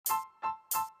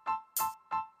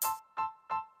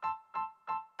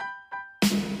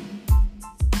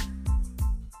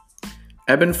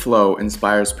Ebb and flow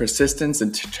inspires persistence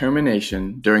and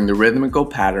determination during the rhythmical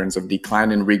patterns of decline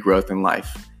and regrowth in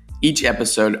life. Each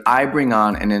episode, I bring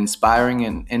on an inspiring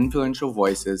and influential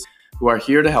voices who are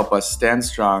here to help us stand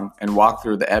strong and walk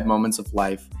through the ebb moments of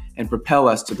life and propel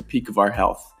us to the peak of our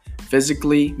health,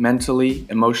 physically, mentally,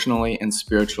 emotionally, and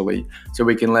spiritually, so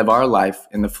we can live our life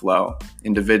in the flow,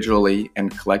 individually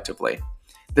and collectively.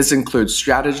 This includes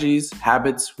strategies,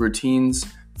 habits, routines,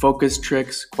 focus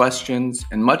tricks, questions,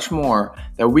 and much more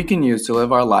that we can use to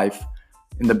live our life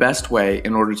in the best way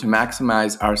in order to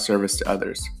maximize our service to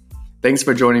others. Thanks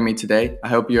for joining me today. I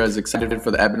hope you're as excited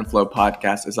for the Ebb and Flow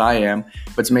podcast as I am,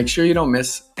 but to make sure you don't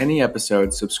miss any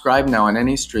episodes, subscribe now on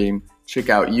any stream, check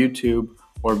out YouTube,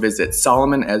 or visit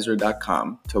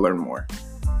solomonezra.com to learn more.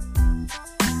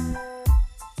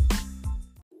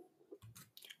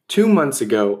 2 months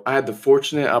ago, I had the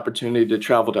fortunate opportunity to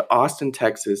travel to Austin,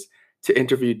 Texas to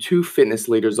interview two fitness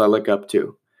leaders I look up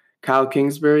to, Kyle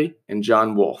Kingsbury and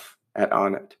John Wolfe at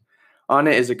Onnit.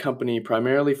 Onnit is a company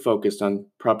primarily focused on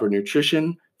proper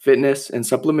nutrition, fitness, and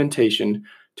supplementation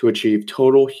to achieve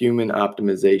total human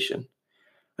optimization.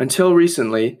 Until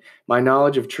recently, my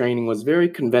knowledge of training was very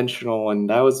conventional,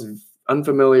 and I was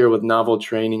unfamiliar with novel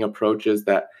training approaches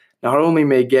that not only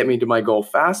may get me to my goal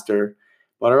faster,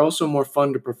 but are also more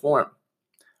fun to perform.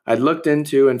 I'd looked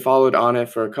into and followed Onnit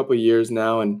for a couple years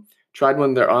now and tried one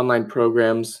of their online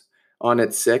programs,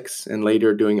 Onnit 6, and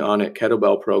later doing Onnit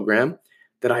Kettlebell program,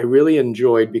 that I really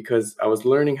enjoyed because I was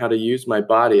learning how to use my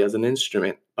body as an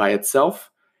instrument by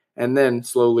itself and then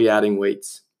slowly adding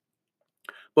weights.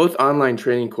 Both online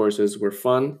training courses were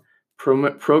fun,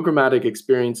 programmatic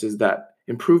experiences that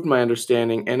improved my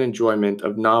understanding and enjoyment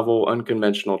of novel,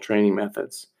 unconventional training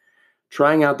methods.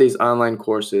 Trying out these online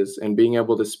courses and being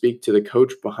able to speak to the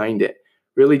coach behind it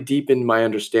really deepened my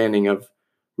understanding of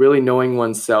really knowing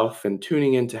oneself and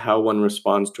tuning into how one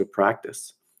responds to a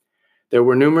practice. There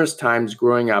were numerous times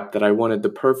growing up that I wanted the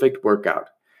perfect workout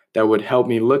that would help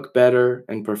me look better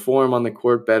and perform on the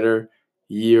court better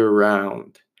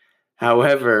year-round.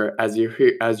 However, as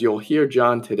you'll hear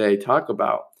John today talk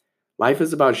about, life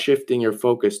is about shifting your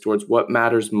focus towards what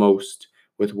matters most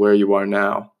with where you are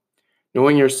now.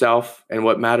 Knowing yourself and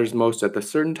what matters most at the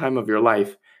certain time of your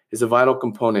life is a vital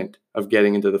component of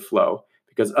getting into the flow,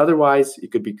 because otherwise you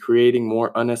could be creating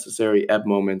more unnecessary ebb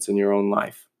moments in your own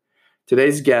life.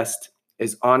 Today's guest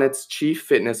is Onnit's Chief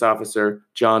Fitness Officer,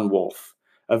 John Wolfe,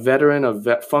 a veteran of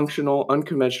functional,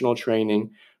 unconventional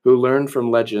training who learned from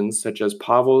legends such as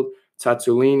Pavel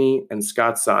Tsatsouline and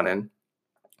Scott Sonnen.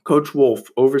 Coach Wolfe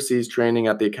oversees training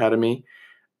at the Academy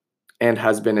and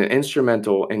has been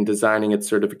instrumental in designing its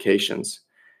certifications.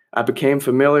 I became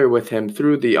familiar with him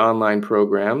through the online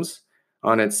programs,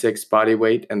 Onnit 6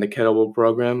 Bodyweight and the Kettlebell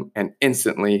program, and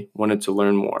instantly wanted to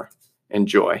learn more.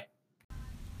 Enjoy.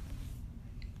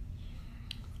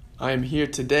 I am here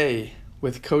today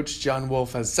with Coach John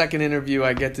Wolfe, a second interview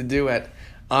I get to do at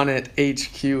Onnit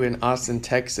HQ in Austin,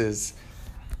 Texas.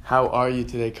 How are you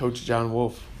today, Coach John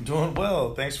Wolfe? Doing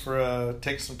well. Thanks for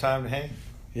taking some time to hang.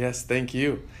 Yes, thank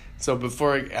you. So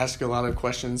before I ask you a lot of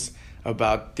questions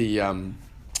about the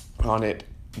Onnit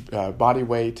body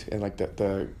weight and like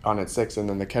the Onnit 6 and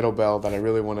then the kettlebell that I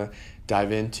really want to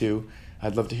dive into,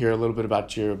 I'd love to hear a little bit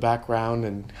about your background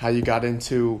and how you got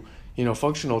into,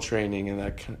 functional training and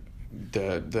that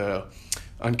the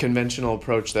unconventional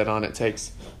approach that Onnit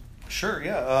takes. Sure,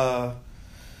 yeah.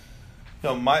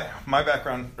 My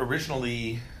background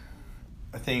originally,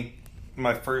 I think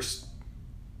my first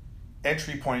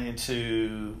entry point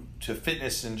into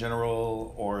fitness in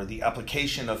general, or the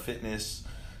application of fitness,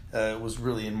 was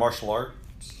really in martial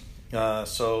arts.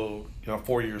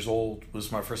 4 years old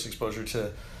was my first exposure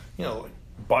to,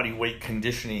 body weight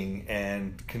conditioning,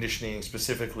 and conditioning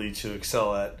specifically to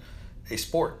excel at a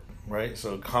sport, right?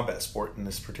 So combat sport in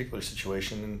this particular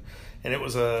situation, and it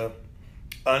was a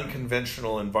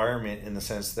unconventional environment in the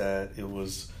sense that it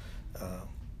was,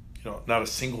 not a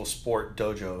single sport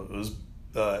dojo. It was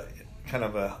kind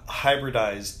of a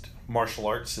hybridized martial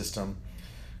arts system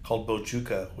called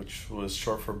Bojuka, which was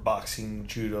short for boxing,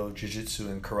 judo, jiu-jitsu,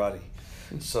 and karate.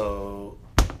 So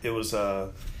it was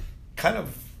a kind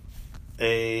of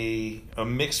a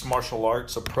mixed martial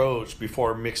arts approach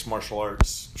before mixed martial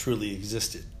arts truly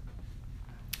existed.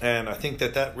 And I think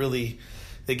that really,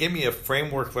 they gave me a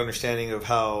framework of understanding of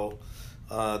how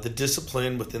the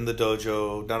discipline within the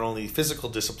dojo, not only physical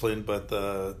discipline, but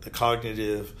the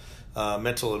cognitive,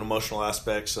 mental and emotional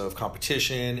aspects of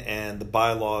competition and the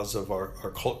bylaws of our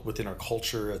within our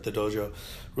culture at the dojo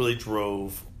really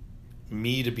drove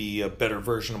me to be a better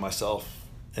version of myself.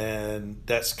 And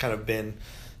that's kind of been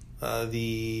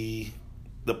the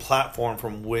platform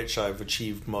from which I've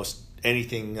achieved most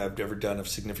anything I've ever done of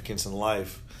significance in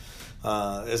life.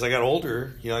 As I got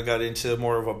older, I got into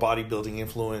more of a bodybuilding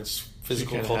influence,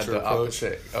 physical culture had the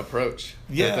opposite approach.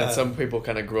 Yeah. That some people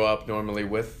kind of grow up normally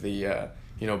with the,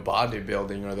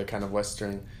 bodybuilding or the kind of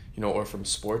Western, or from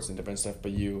sports and different stuff,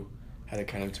 but you had to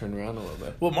kind of turn around a little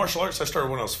bit. Well, martial arts I started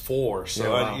when I was 4,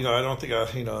 so wow. I don't think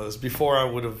it was before I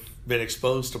would have been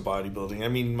exposed to bodybuilding. I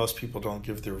mean, most people don't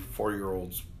give their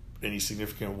 4-year-olds any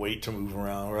significant weight to move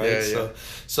around, right?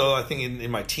 So I think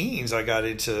in my teens I got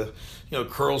into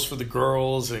curls for the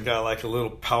girls, and got like a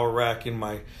little power rack in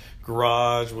my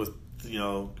garage with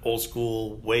old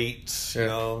school weights,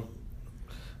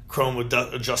 chrome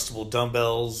adjustable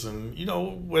dumbbells, and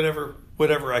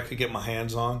whatever I could get my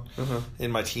hands on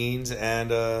in my teens,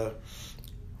 and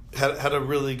had a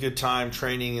really good time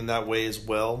training in that way as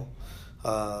well.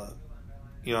 I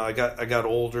got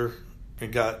older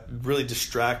and got really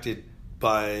distracted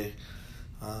by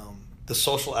the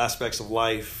social aspects of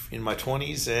life in my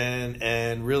 20s,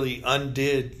 and really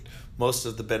undid most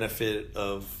of the benefit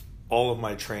of all of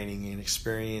my training and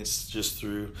experience just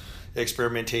through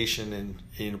experimentation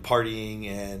and partying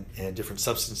and different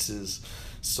substances.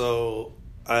 So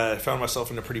I found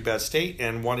myself in a pretty bad state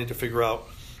and wanted to figure out,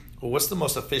 well, what's the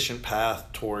most efficient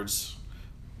path towards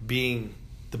being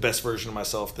the best version of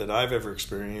myself that I've ever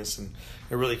experienced. And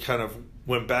I really kind of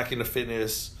went back into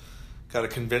fitness, got a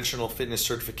conventional fitness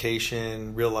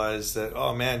certification, realized that,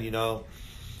 oh man,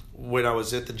 when I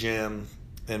was at the gym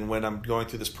and when I'm going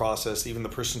through this process, even the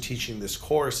person teaching this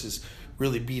course is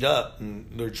really beat up, and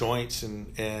their joints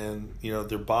and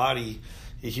their body.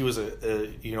 He was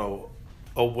a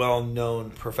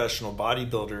well-known professional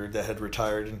bodybuilder that had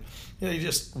retired, and he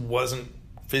just wasn't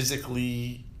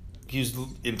physically. He was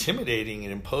intimidating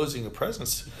and imposing a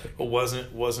presence, but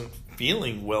wasn't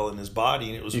feeling well in his body,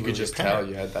 and it was. You really could just apparent. tell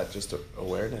you had that just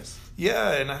awareness.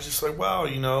 Yeah, and I was just like, wow,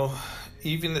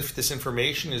 even if this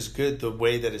information is good, the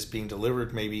way that it's being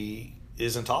delivered maybe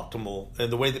isn't optimal,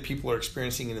 and the way that people are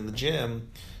experiencing it in the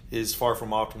gym is far from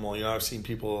optimal. I've seen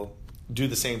people do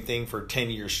the same thing for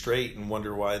 10 years straight and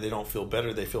wonder why they don't feel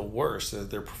better, they feel worse,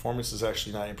 their performance is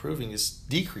actually not improving, it's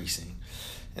decreasing.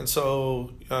 And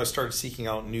so I started seeking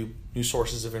out new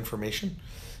sources of information,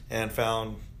 and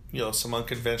found some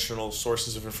unconventional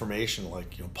sources of information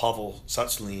like Pavel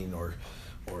Tsatsouline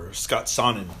or Scott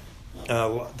Sonnen.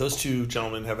 Those two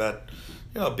gentlemen have had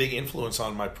a big influence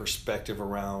on my perspective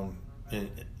around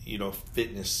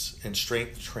fitness and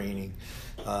strength training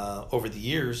over the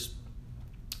years.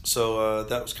 So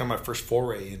that was kind of my first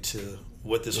foray into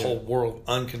what this whole world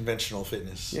unconventional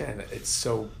fitness. Yeah, and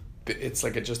it's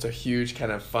like just a huge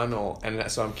kind of funnel. And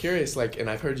so I'm curious, and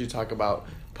I've heard you talk about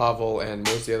Pavel and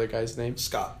what was the other guy's name?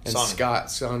 Scott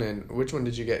Sonnen. Which one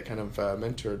did you get kind of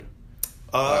mentored?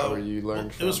 Where you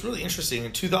learned from? It was really interesting.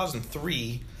 In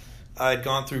 2003, I had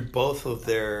gone through both of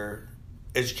their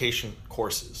education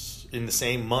courses in the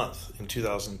same month in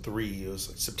 2003. It was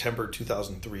like September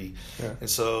 2003. Yeah. And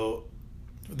so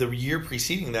the year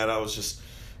preceding that, I was just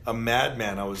a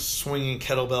madman. I was swinging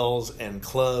kettlebells and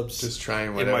clubs, just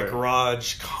trying whatever in my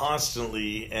garage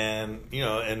constantly, and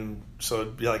so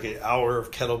it'd be like an hour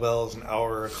of kettlebells, an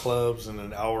hour of clubs, and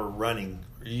an hour running.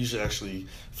 Usually, actually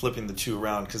flipping the two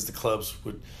around because the clubs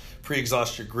would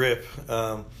pre-exhaust your grip.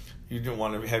 You didn't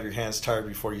want to have your hands tired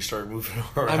before you started moving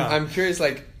around. I'm curious,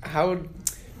 how,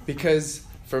 because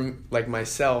from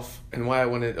myself, and why I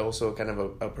wanted to also kind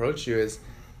of approach you is,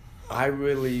 I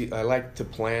like to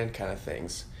plan kind of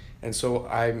things. And so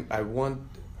I'm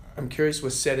curious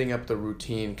with setting up the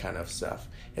routine kind of stuff.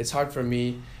 It's hard for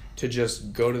me to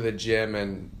just go to the gym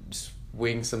and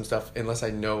wing some stuff unless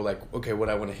I know okay, what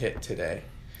I want to hit today.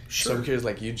 Sure. So I'm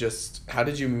curious, how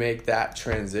did you make that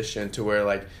transition to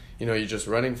where you're just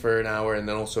running for an hour and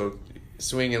then also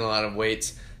swinging a lot of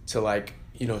weights to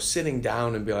sitting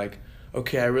down and be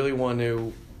okay, I really want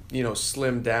to,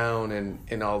 slim down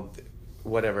and I'll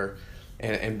whatever,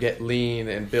 and get lean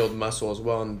and build muscle as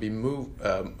well and be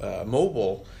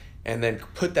mobile, and then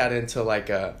put that into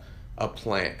a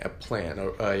plan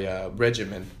or a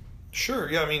regimen.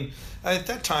 Sure. Yeah. I mean, at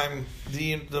that time,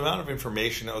 the amount of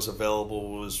information that was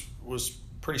available was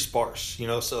pretty sparse.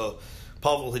 So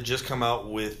Pavel had just come out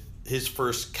with his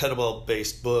first kettlebell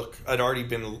based book. I'd already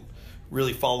been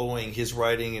really following his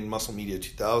writing in Muscle Media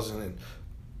 2000, and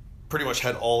pretty much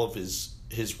had all of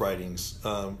his writings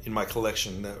in my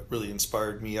collection that really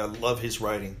inspired me. I love his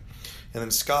writing. And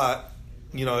then Scott,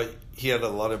 he had a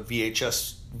lot of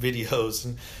VHS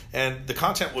videos, and the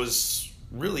content was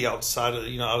really outside of,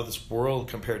 out of this world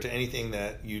compared to anything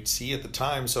that you'd see at the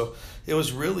time. So it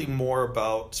was really more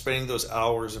about spending those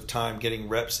hours of time getting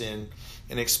reps in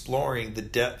and exploring the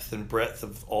depth and breadth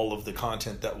of all of the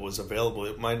content that was available.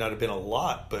 It might not have been a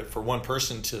lot, but for one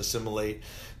person to assimilate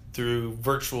through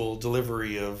virtual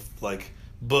delivery of like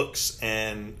books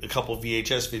and a couple of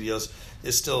VHS videos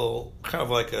is still kind of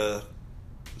like a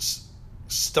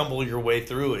stumble your way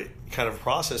through it kind of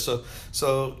process.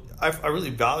 So I really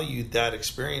valued that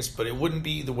experience, but it wouldn't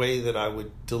be the way that I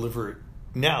would deliver it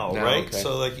now, right? Okay.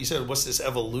 So like you said, what's this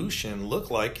evolution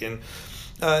look like? And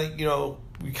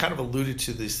we kind of alluded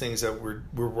to these things that we're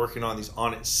working on, these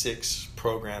Onnit 6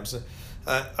 programs.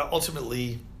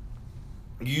 Ultimately,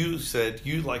 you said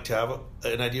you like to have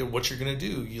an idea of what you're going to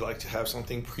do. You like to have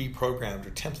something pre-programmed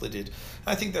or templated.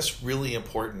 I think that's really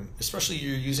important, especially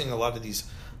you're using a lot of these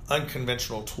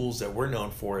unconventional tools that we're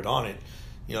known for at Onnit.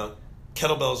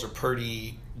 Kettlebells are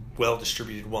pretty well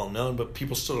distributed, well known, but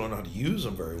people still don't know how to use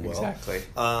them very well. Exactly.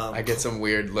 I get some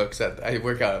weird looks I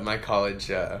work out at my college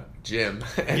gym,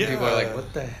 and people are like,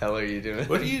 "What the hell are you doing?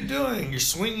 What are you doing? You're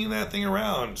swinging that thing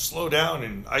around. Slow down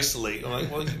and isolate." I'm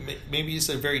like, well, maybe it's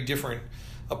a very different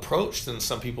approach than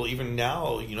some people. Even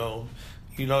now,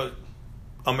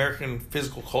 American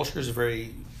physical culture is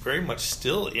very, very much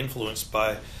still influenced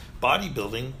by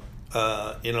bodybuilding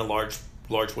in a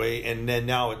large way, and then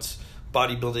now it's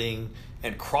bodybuilding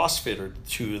and CrossFit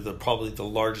are probably the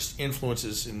largest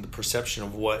influences in the perception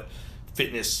of what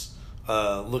fitness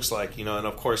looks like. And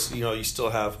of course, you still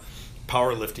have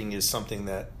powerlifting is something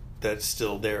that's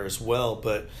still there as well.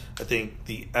 But I think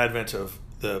the advent of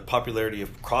the popularity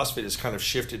of CrossFit has kind of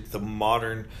shifted the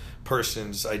modern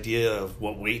person's idea of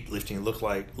what weightlifting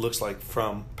looks like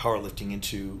from powerlifting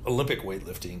into Olympic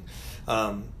weightlifting,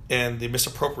 and the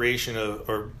misappropriation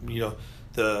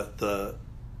the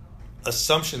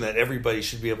assumption that everybody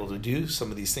should be able to do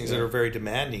some of these things that are very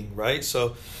demanding, right?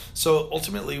 So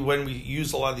ultimately, when we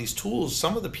use a lot of these tools,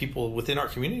 some of the people within our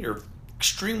community are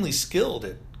extremely skilled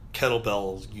at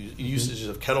kettlebells, usages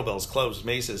of kettlebells, clubs,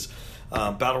 maces,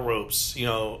 battle ropes,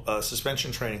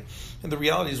 suspension training. And the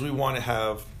reality is we want to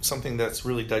have something that's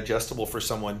really digestible for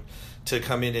someone to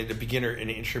come in at a beginner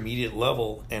and intermediate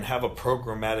level and have a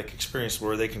programmatic experience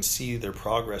where they can see their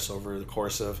progress over the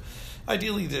course of,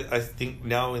 ideally, I think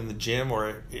now in the gym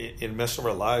or in most of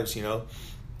our lives,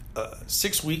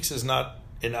 6 weeks is not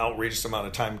an outrageous amount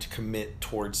of time to commit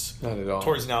towards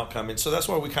an outcome. And so that's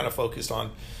why we kind of focused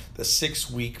on the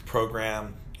 6-week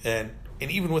program, and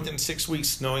even within 6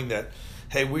 weeks, knowing that,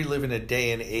 hey, we live in a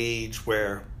day and age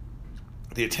where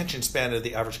the attention span of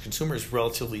the average consumer is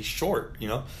relatively short.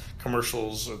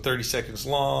 Commercials are 30 seconds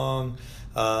long.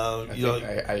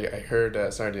 I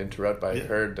heard, sorry to interrupt, but I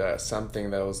heard something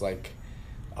that was like,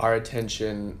 our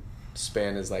attention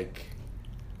span is like,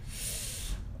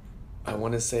 I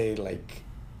want to say like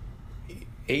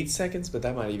 8 seconds, but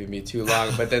that might even be too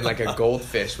long. But then like a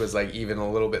goldfish was like even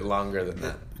a little bit longer than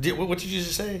that. What did you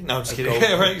just say? No, I'm just kidding.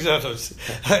 Right, exactly.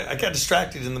 I got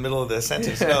distracted in the middle of the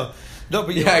sentence. No,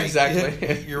 but you're right.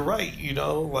 Exactly. You're right.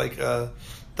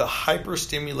 The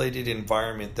hyper-stimulated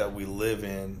environment that we live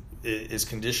in is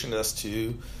conditioned us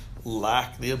to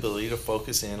lack the ability to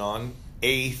focus in on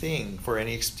a thing for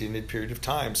any extended period of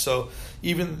time. So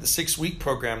even the 6-week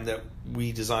program that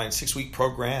we design, 6-week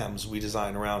programs we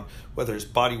design around, whether it's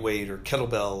body weight or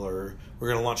kettlebell, or we're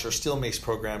going to launch our steel mace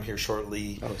program here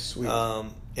shortly. Oh, sweet.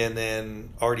 And then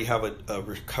already have a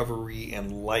recovery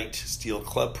and light steel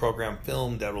club program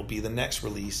filmed that will be the next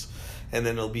release. And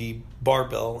then it'll be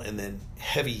barbell and then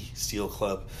heavy steel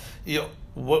club.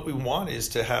 What we want is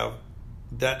to have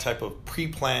that type of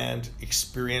pre-planned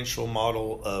experiential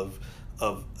model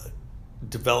of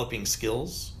developing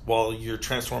skills while you're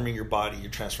transforming your body,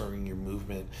 you're transforming your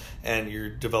movement, and you're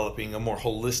developing a more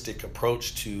holistic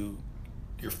approach to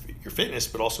your fitness,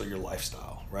 but also your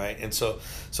lifestyle, right? And so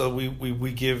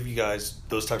we give you guys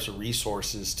those types of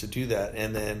resources to do that.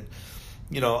 And then,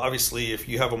 obviously, if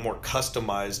you have a more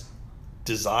customized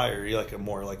desire, like a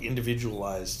more like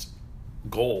individualized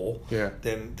goal,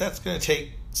 then that's going to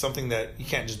take something that you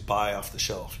can't just buy off the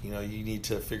shelf. You need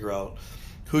to figure out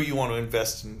who you want to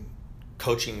invest in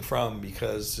coaching from,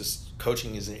 because just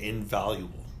coaching is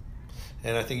invaluable.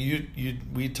 And I think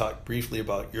we talked briefly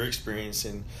about your experience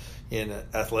in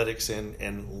athletics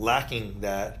and lacking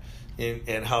that,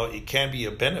 and how it can be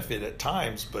a benefit at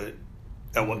times, but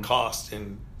at what cost,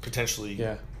 and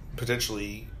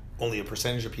potentially only a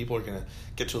percentage of people are going to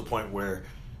get to a point where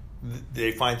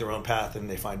they find their own path and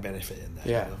they find benefit in that.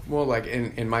 Yeah. Well, like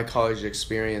in my college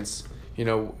experience,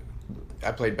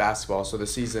 I played basketball, so the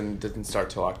season didn't start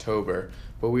till October,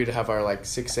 but we'd have our like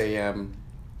 6 a.m.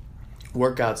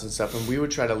 workouts and stuff, and we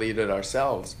would try to lead it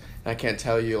ourselves. And I can't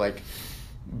tell you, like,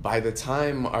 by the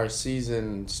time our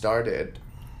season started,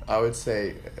 I would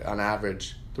say on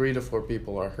average 3 to 4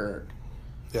 people are hurt.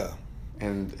 Yeah.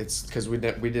 And it's because we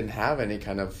didn't have any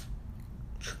kind of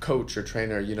coach or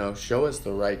trainer, you know, show us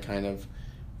the right kind of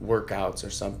workouts or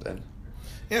something.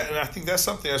 Yeah, and I think that's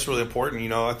something that's really important. You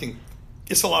know, I think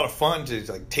it's a lot of fun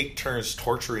to like take turns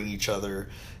torturing each other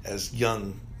as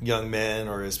young men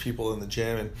or as people in the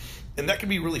gym, and that can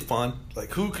be really fun.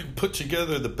 Like, who could put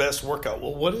together the best workout?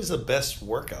 Well, what is the best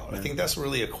workout? Yeah. I think that's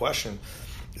really a question.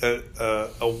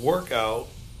 A workout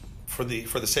for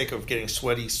the sake of getting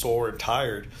sweaty, sore, and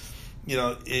tired, you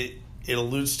know, it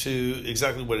alludes to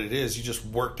exactly what it is. You just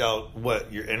worked out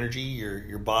your energy,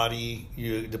 your body,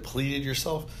 you depleted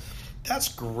yourself. That's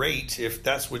great if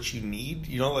that's what you need,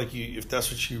 you know, like if that's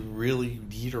what you really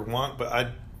need or want. But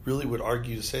I really would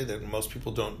argue to say that most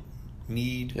people don't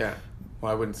need. Yeah.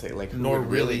 Well, I wouldn't say like nor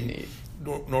really need.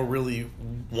 Nor really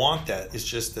want that. It's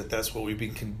just that that's what we've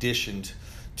been conditioned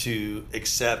to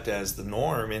accept as the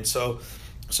norm. And so,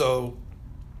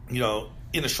 you know,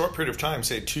 in a short period of time,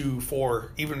 say 2,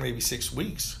 4, even maybe 6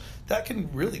 weeks, that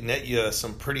can really net you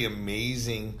some pretty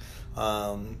amazing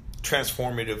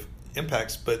transformative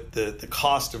impacts, but the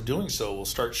cost of doing so will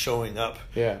start showing up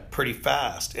pretty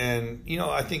fast. And, you know,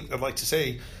 I think I'd like to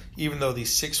say, even though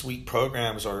these 6-week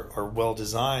programs are well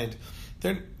designed,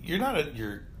 then you're not at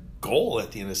your goal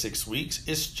at the end of 6 weeks.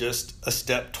 It's just a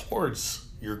step towards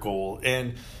your goal.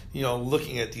 And, you know,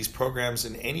 looking at these programs,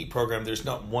 in any program, there's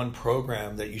not one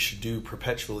program that you should do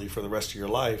perpetually for the rest of your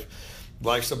life.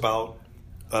 Life's about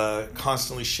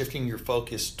constantly shifting your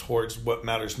focus towards what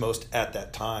matters most at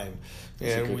that time.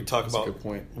 And we talk about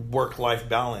work-life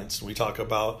balance. We talk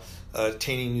about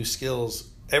attaining new skills.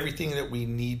 Everything that we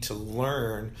need to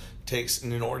learn takes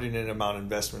an inordinate amount of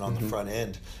investment on the front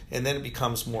end. And then it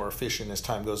becomes more efficient as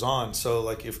time goes on. So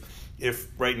like if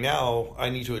right now I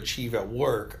need to achieve at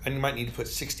work, I might need to put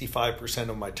 65%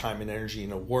 of my time and energy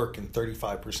into work and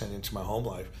 35% into my home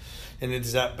life. And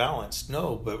is that balanced?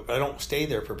 No, but I don't stay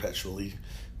there perpetually.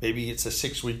 Maybe it's a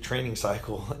 6-week training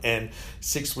cycle, and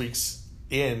 6 weeks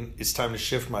in, it's time to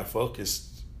shift my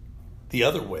focus the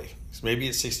other way. So maybe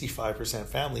it's 65%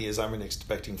 family as I'm an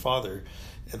expecting father,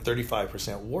 and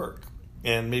 35% work.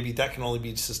 And maybe that can only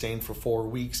be sustained for 4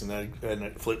 weeks, and then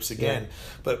it flips again. Yeah.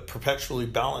 But perpetually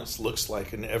balanced looks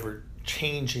like an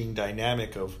ever-changing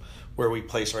dynamic of where we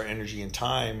place our energy and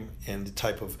time and the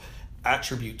type of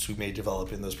attributes we may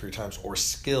develop in those period of times, or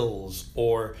skills,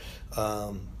 or,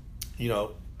 you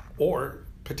know, or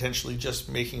potentially just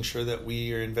making sure that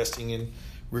we are investing in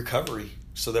recovery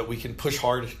so that we can push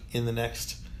hard in the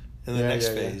next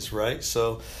phase, right?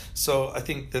 So I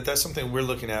think that's something we're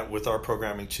looking at with our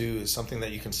programming too, is something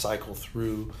that you can cycle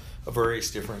through a various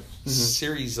different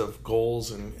series of goals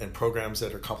and programs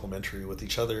that are complementary with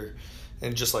each other.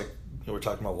 And just like, you know, we're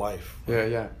talking about life.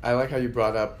 Yeah. I like how you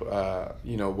brought up,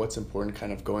 you know, what's important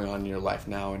kind of going on in your life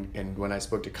now. And when I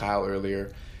spoke to Kyle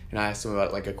earlier, and I asked him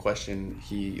about like a question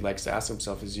he likes to ask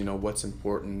himself is, you know, what's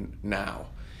important now?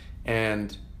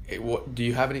 And do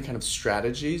you have any kind of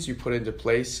strategies you put into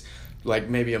place, like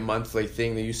maybe a monthly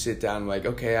thing that you sit down like,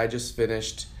 okay, I just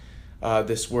finished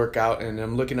this workout and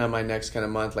I'm looking at my next kind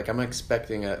of month, like I'm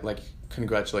expecting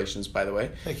congratulations, by the way.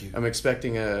 Thank you. I'm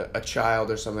expecting a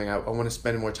child or something. I want to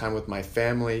spend more time with my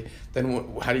family.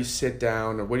 Then how do you sit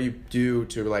down, or what do you do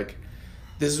to like,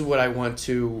 this is what I want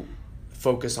to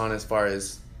focus on as far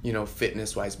as, you know,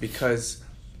 fitness wise, because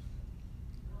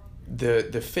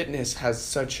the fitness has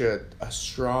such a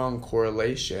strong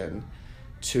correlation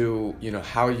to, you know,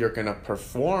 how you're going to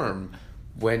perform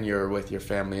when you're with your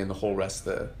family and the whole rest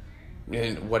of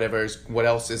what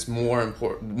else is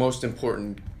most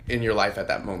important in your life at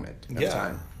that moment of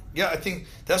time. Yeah, I think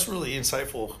that's really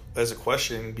insightful as a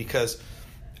question, because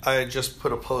I just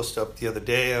put a post up the other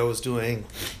day. I was doing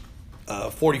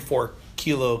 44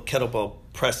 kilo kettlebell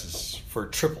presses for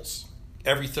triples.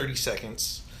 Every 30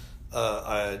 seconds,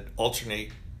 I'd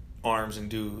alternate arms and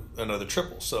do another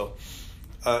triple. So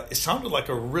it sounded like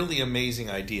a really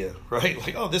amazing idea, right?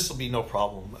 Like, oh, this will be no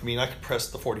problem. I mean, I could press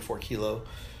the 44 kilo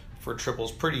for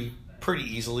triples pretty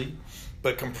easily,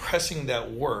 but compressing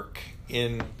that work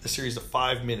in a series of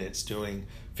 5 minutes, doing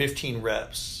 15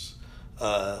 reps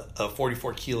of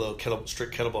 44 kilo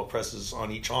strict kettlebell presses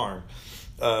on each arm,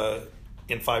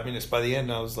 in 5 minutes, by the end,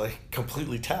 I was like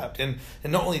completely tapped. And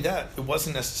not only that, it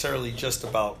wasn't necessarily just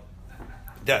about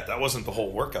that. That wasn't the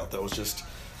whole workout. That was just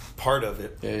part of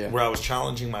it, where I was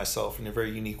challenging myself in a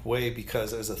very unique way,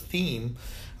 because as a theme,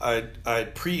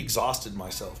 I'd pre-exhausted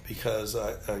myself, because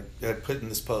I had put in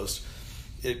this post,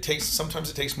 sometimes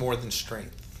it takes more than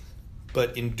strength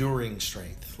but enduring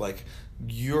strength, like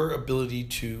your ability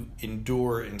to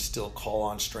endure and still call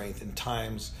on strength in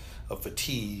times of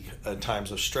fatigue, in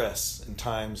times of stress, in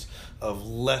times of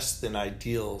less than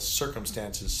ideal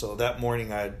circumstances. So that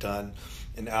morning I had done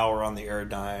an hour on the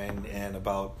Airdyne and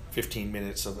about 15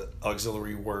 minutes of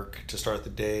auxiliary work to start the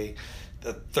day,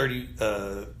 the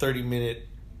 30-minute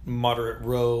moderate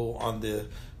row on the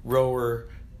rower,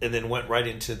 and then went right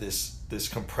into this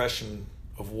compression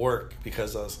of work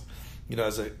because I was,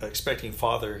 as an expecting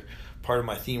father, part of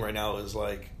my theme right now is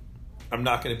like, I'm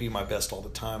not going to be my best all the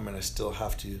time, and I still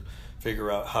have to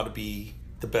figure out how to be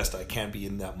the best I can be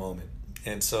in that moment.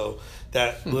 And so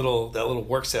that little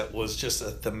work set was just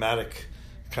a thematic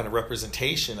kind of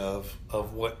representation of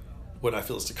what I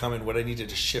feel is to come and what I needed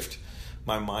to shift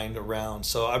my mind around.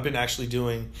 So I've been actually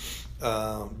doing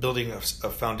building a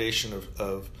foundation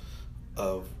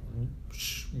of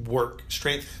work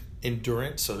strength,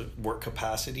 endurance, so work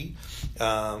capacity,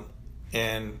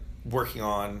 and working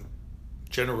on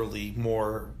generally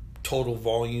more total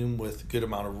volume with good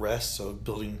amount of rest. So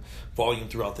building volume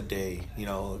throughout the day.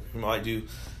 I do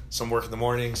some work in the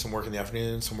morning, some work in the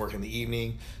afternoon, some work in the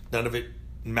evening. None of it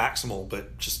maximal,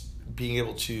 but just being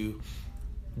able to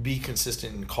be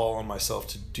consistent and call on myself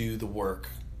to do the work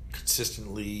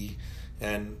consistently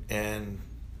and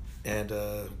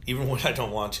even when I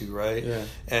don't want to, right? Yeah.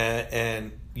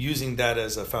 And using that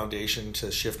as a foundation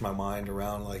to shift my mind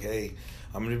around, like, hey,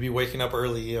 I'm going to be waking up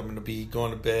early. I'm going to be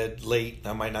going to bed late.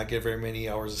 I might not get very many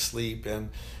hours of sleep, and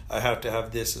I have to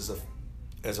have this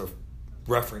as a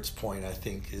reference point. I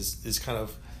think is kind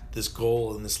of this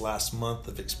goal in this last month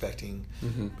of expecting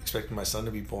my son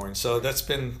to be born. So that's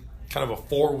been kind of a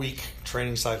 4-week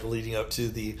training cycle leading up to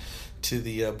the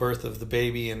birth of the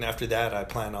baby, and after that, I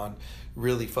plan on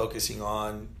really focusing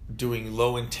on doing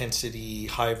low intensity,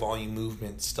 high volume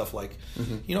movements, stuff like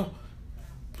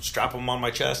strap him on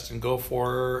my chest and go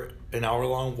for an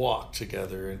hour-long walk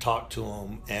together and talk to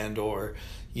him, and or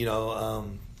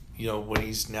when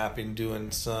he's napping,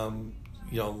 doing some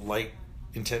low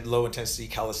intensity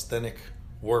calisthenic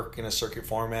work in a circuit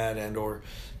format, and or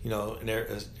an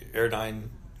Airdyne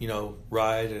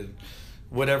ride, and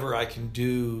whatever I can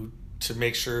do to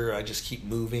make sure I just keep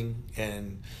moving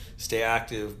and stay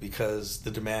active, because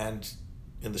the demand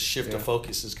and the shift of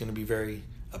focus is going to be very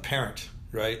apparent,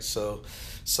 right? So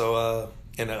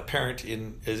and apparent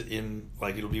in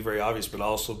like, it'll be very obvious, but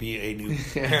also be a new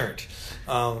parent.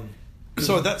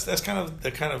 So that's kind of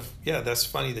that's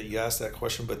funny that you asked that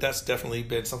question, but that's definitely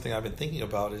been something I've been thinking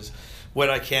about, is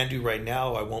what I can do right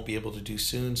now I won't be able to do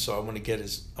soon. So I'm going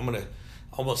to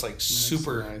almost like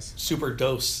super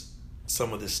dose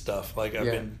some of this stuff. Like I've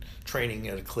been training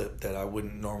at a clip that I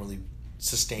wouldn't normally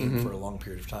sustain for a long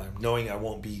period of time, knowing I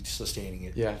won't be sustaining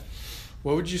it. Yeah.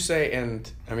 What would you say, and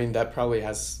I mean, that probably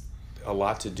has a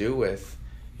lot to do with,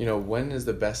 when is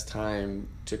the best time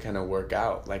to kind of work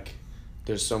out? Like,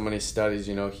 there's so many studies,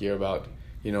 here about,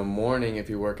 morning, if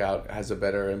you work out, has a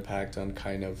better impact on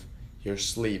kind of your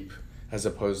sleep as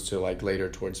opposed to like later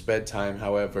towards bedtime.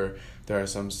 However, there are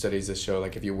some studies that show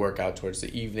like if you work out towards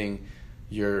the evening,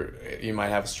 you might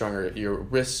have your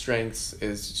wrist strength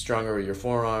is stronger with your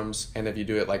forearms, and if you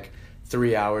do it like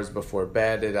 3 hours before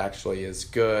bed, it actually is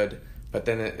good. But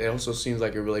then it also seems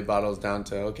like it really bottles down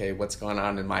to, okay, what's going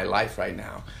on in my life right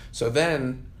now? So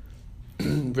then,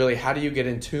 really, how do you get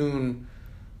in tune,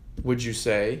 would you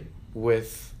say,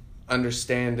 with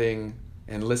understanding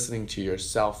and listening to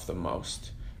yourself the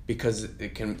most? Because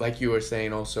it can, like you were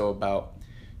saying also about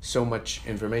so much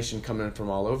information coming from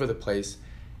all over the place,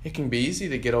 it can be easy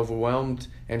to get overwhelmed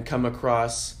and come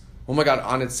across, oh my God,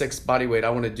 on its 6 body weight, I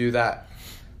want to do that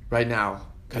right now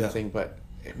kind of thing, but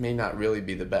it may not really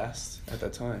be the best at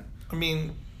that time. I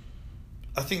mean,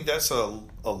 I think that's a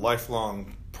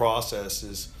lifelong process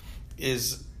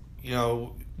is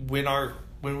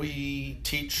when we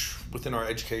teach within our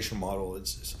education model,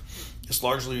 it's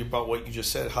largely about what you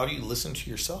just said. How do you listen to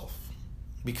yourself?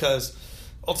 Because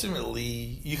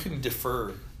ultimately you can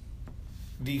defer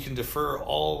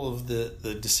all of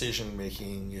the decision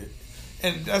making,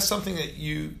 and that's something that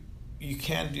you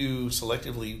can do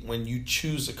selectively when you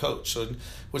choose a coach. So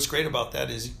what's great about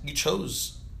that is you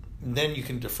chose, then you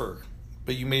can defer,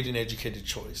 but you made an educated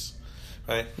choice,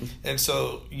 right? And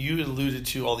so you alluded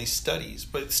to all these studies,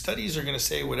 but studies are going to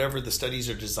say whatever the studies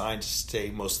are designed to say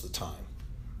most of the time.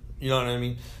 You know what I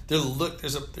mean?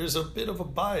 There's a bit of a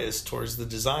bias towards the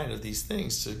design of these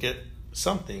things to get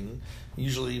something,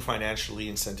 usually financially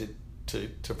incented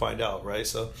to find out, right?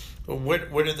 So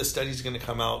when are the studies going to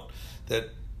come out that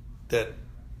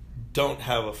don't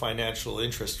have a financial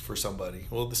interest for somebody?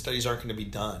 Well, the studies aren't going to be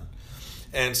done.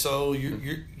 And so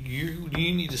you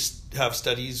need to have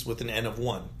studies with an N of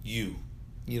one, you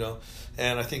know,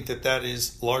 and I think that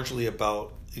is largely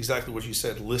about exactly what you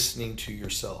said, listening to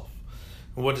yourself.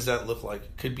 And what does that look like?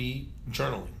 It could be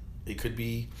journaling. It could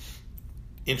be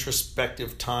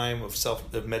introspective time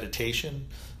of meditation,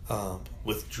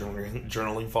 with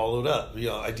journaling followed up. You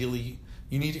know, ideally,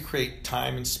 you need to create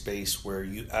time and space where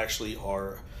you actually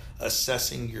are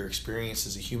assessing your experience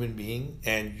as a human being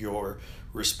and your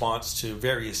response to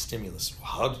various stimulus.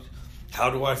 How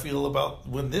do I feel about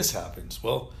when this happens?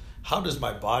 Well, how does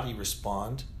my body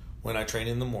respond when I train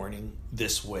in the morning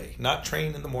this way? Not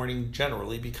train in the morning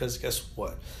generally, because guess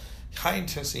what? High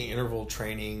intensity interval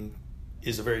training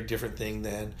is a very different thing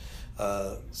than,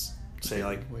 say,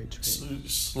 like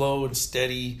slow and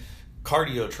steady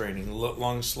cardio training,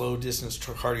 long, slow distance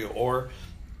cardio, or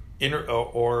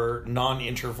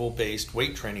non-interval based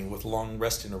weight training with long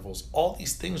rest intervals. All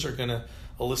these things are going to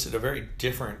elicit a very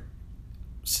different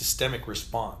systemic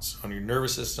response on your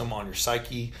nervous system, on your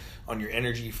psyche, on your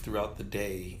energy throughout the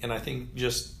day. And I think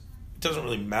just it doesn't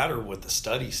really matter what the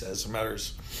study says. It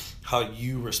matters how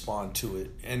you respond to it.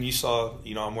 And you saw,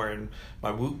 you know, I'm wearing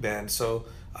my Whoop band, so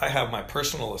I have my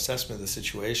personal assessment of the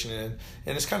situation,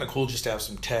 and it's kind of cool just to have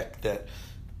some tech that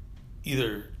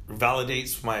either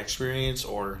validates my experience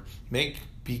or may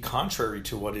be contrary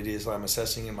to what it is I'm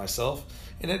assessing in myself,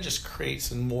 and it just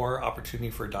creates more opportunity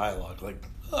for dialogue. Like,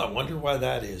 oh, I wonder why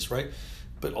that is, right?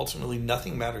 But ultimately,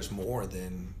 nothing matters more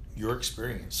than your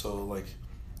experience. So, like,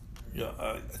 yeah,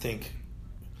 I think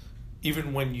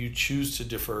even when you choose to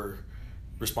defer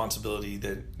responsibility,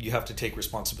 that you have to take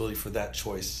responsibility for that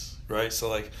choice, right? So,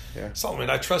 like, Solomon,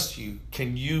 I trust you.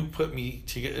 Can you put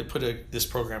this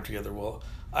program together? Well,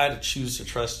 I had to choose to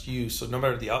trust you. So no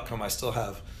matter the outcome, I still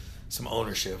have some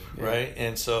ownership, right?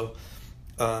 And so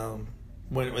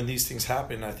when these things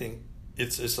happen, I think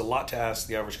it's a lot to ask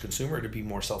the average consumer to be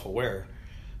more self-aware,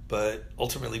 but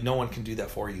ultimately no one can do that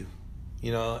for you,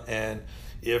 you know. And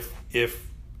if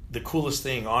the coolest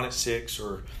thing Onnit 6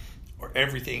 or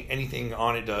anything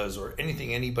Onnit does, or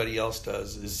anything anybody else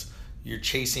does, is you're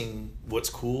chasing what's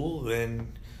cool,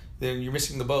 then you're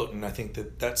missing the boat. And I think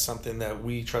that's something that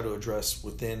we try to address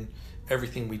within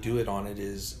everything we do Onnit.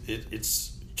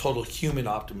 It's total human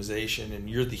optimization, and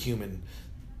you're the human,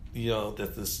 you know,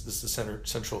 that this is the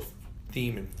central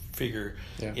theme and figure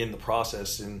in the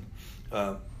process. And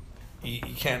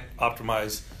you can't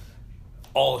optimize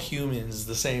all humans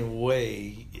the same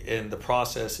way, and the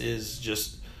process is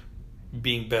just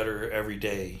being better every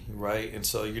day, right? And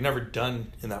so you're never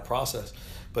done in that process,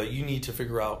 but you need to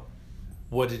figure out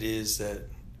what it is that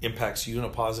impacts you in a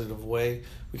positive way.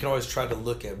 We can always try to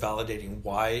look at validating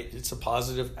why it's a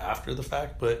positive after the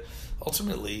fact, but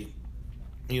ultimately,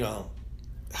 you know,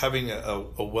 having a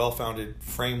well-founded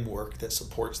framework that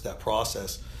supports that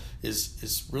process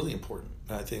is really important.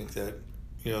 And I think that,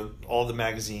 you know, all the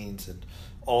magazines and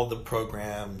all the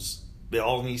programs, they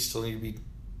all still need to be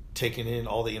taken in.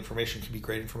 All the information can be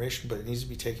great information, but it needs to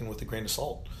be taken with a grain of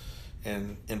salt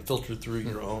and filtered through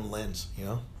your own lens, you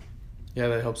know? Yeah,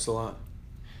 that helps a lot.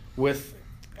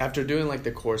 After doing like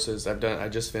the courses I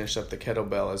just finished up the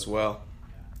kettlebell as well.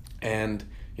 And,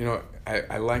 you know,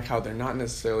 I like how they're not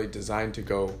necessarily designed to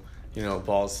go, you know,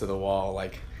 balls to the wall,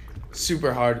 like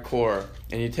super hardcore.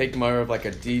 And you take more of like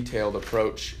a detailed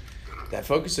approach that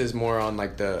focuses more on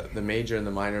like the major and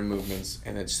the minor movements.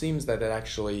 And it seems that it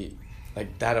actually,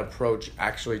 like that approach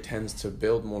actually tends to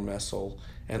build more muscle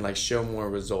and like show more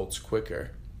results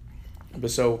quicker.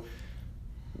 But so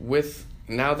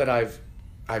now that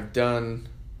I've done,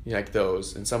 you know, like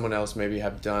those, and someone else maybe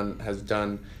has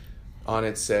done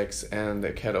Onnit 6 and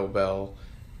the kettlebell,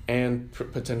 and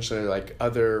potentially like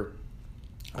other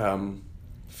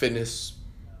fitness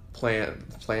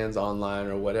plans online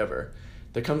or whatever,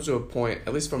 there comes to a point,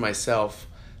 at least for myself,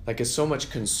 like it's so much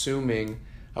consuming.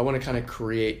 I want to kind of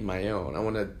create my own. I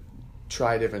want to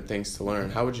try different things to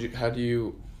learn. How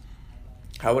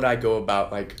would I go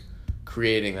about like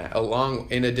creating that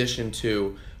in addition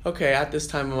to, okay, at this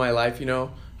time of my life, you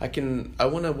know, I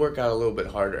want to work out a little bit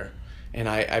harder. And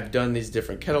I've done these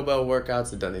different kettlebell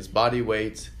workouts. I've done these body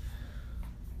weights.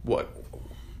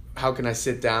 How can I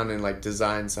sit down and like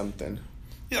design something?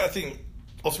 Yeah, I think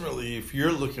ultimately, if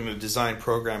you're looking to design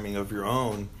programming of your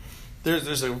own,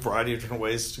 there's a variety of different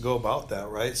ways to go about that,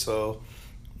 right? So,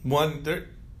 one,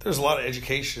 there's a lot of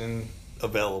education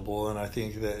available, and I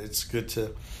think that it's good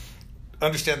to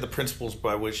understand the principles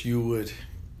by which you would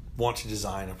want to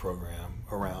design a program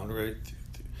around, right?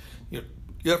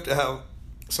 You have to have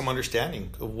some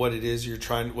understanding of what it is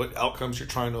what outcomes you're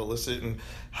trying to elicit, and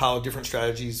how different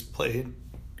strategies play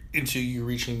into you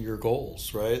reaching your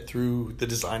goals, right? Through the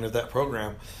design of that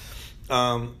program.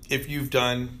 If you've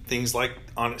done things like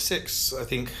Onnit 6, I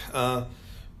think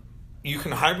you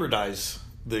can hybridize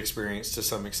the experience to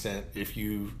some extent if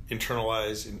you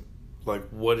internalize like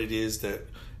what it is that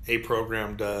a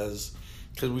program does,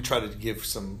 because we try to give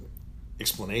some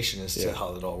explanation as to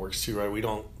how it all works too, right? We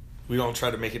don't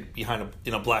try to make it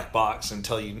in a black box and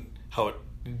tell you how it,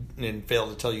 and fail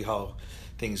to tell you how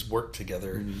things work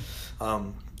together.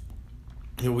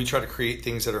 We try to create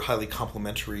things that are highly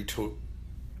complementary to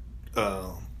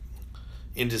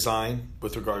in design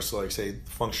with regards to, like, say,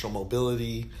 functional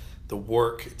mobility, the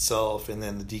work itself, and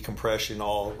then the decompression,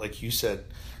 all, like you said,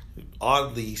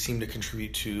 oddly seem to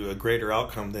contribute to a greater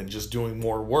outcome than just doing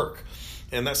more work.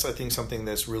 And that's, I think, something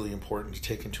that's really important to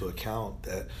take into account,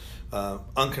 that the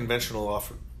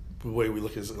way we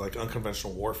look at it, like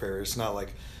unconventional warfare, it's not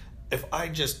like if I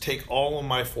just take all of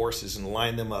my forces and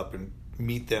line them up and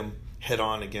meet them head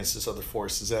on against this other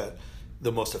force, is that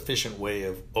the most efficient way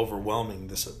of overwhelming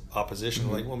this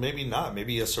opposition? Like, well, maybe not.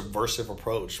 Maybe a subversive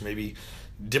approach, maybe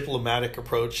diplomatic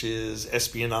approaches,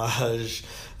 espionage,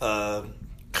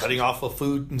 cutting off a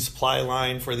food and supply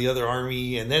line for the other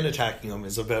army and then attacking them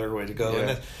is a better way to go.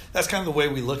 And that's kind of the way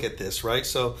we look at this, right?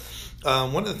 So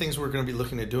one of the things we're going to be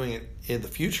looking at doing it in the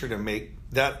future to make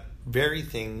that very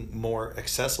thing more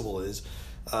accessible is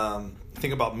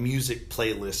think about music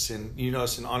playlists. And you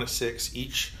notice in Onnit 6,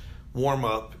 each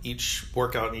warm-up, each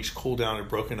workout, and each cool-down are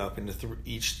broken up into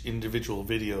each individual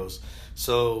videos.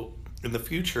 So in the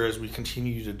future, as we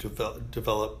continue to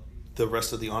develop the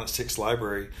rest of the Onnit 6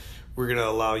 library, we're going to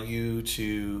allow you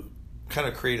to kind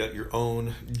of create your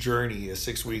own journey, a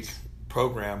 6-week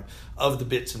program of the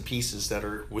bits and pieces that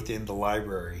are within the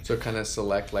library. So kind of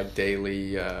select like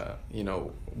daily,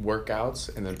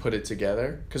 workouts and then put it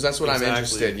together. Because that's what I'm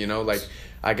interested, like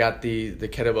I got the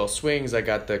kettlebell swings, I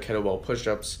got the kettlebell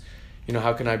push-ups.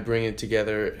 How can I bring it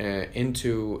together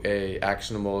into a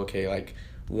actionable, like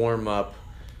warm up,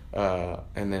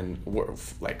 and then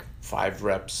like 5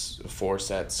 reps, 4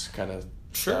 sets kind of.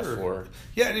 Sure.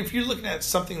 Yeah, and if you're looking at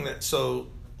something that, so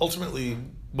ultimately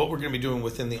what we're going to be doing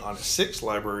within the Onnit 6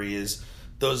 library is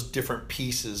those different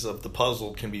pieces of the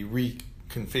puzzle can be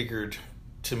reconfigured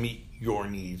to meet your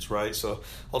needs, right? So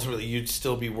ultimately you'd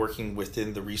still be working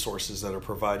within the resources that are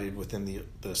provided within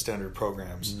the standard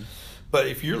programs. But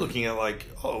if you're looking at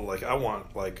I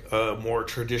want like a more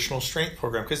traditional strength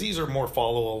program, because these are more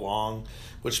follow along,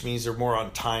 which means they're more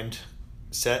on timed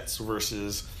sets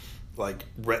versus like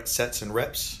sets and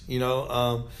reps,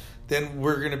 then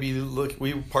we're going to be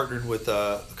we partnered with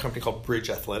a company called Bridge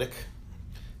Athletic,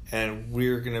 and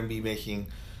we're going to be making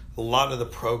a lot of the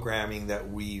programming that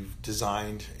we've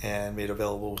designed and made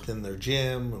available within their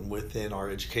gym and within our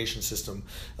education system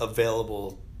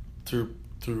available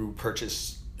through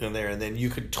purchase in there, and then you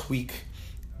could tweak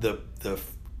the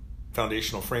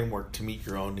foundational framework to meet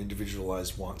your own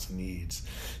individualized wants and needs.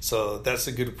 So that's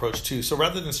a good approach too. So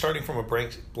rather than starting from a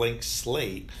blank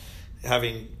slate,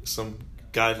 having some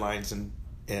guidelines and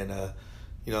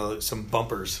some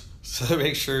bumpers, so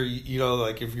make sure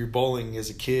like if you're bowling as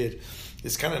a kid,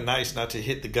 it's kind of nice not to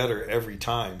hit the gutter every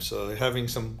time. So having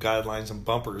some guidelines and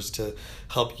bumpers to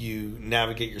help you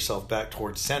navigate yourself back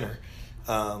towards center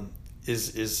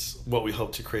is what we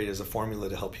hope to create as a formula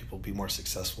to help people be more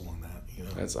successful in that.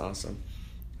 That's awesome.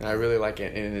 And I really like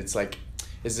it. And it's like,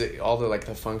 is it all the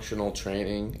the functional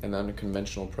training and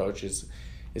unconventional approach is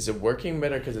it working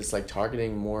better because it's like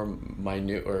targeting more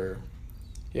minute or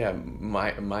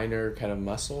minor kind of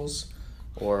muscles,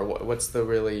 or what's the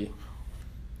really?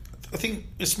 I think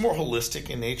it's more holistic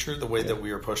in nature, the way that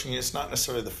we are pushing it. It's not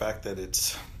necessarily the fact that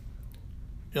it's,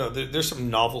 there's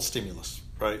some novel stimulus,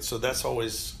 right? So that's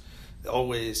always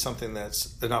something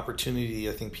that's an opportunity.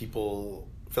 I think people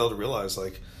fail to realize,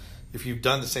 like, if you've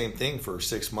done the same thing for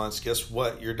 6 months, guess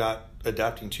what? You're not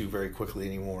adapting to very quickly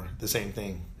anymore. The same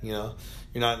thing, you're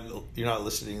not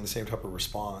eliciting the same type of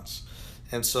response.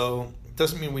 And so it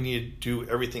doesn't mean we need to do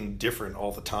everything different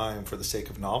all the time for the sake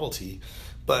of novelty.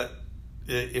 But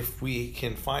if we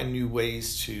can find new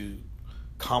ways to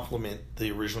complement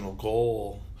the original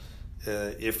goal,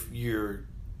 if you're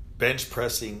bench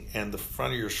pressing and the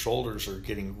front of your shoulders are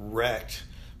getting wrecked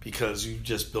because you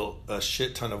just built a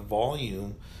shit ton of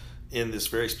volume in this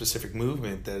very specific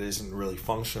movement that isn't really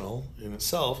functional in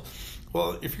itself,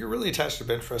 well, if you're really attached to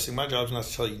bench pressing, my job is not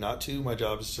to tell you not to. My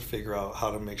job is to figure out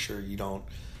how to make sure you don't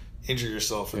injure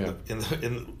yourself in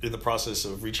the process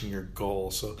of reaching your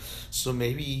goal. So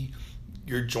maybe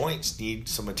your joints need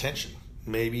some attention.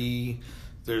 Maybe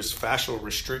there's fascial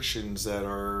restrictions that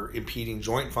are impeding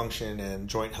joint function and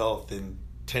joint health in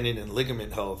tendon and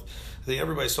ligament health. I think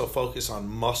everybody's so focused on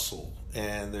muscle,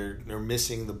 and they're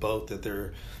missing the boat that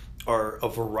there are a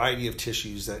variety of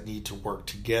tissues that need to work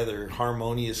together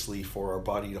harmoniously for our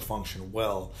body to function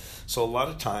well. So a lot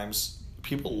of times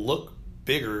people look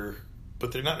bigger,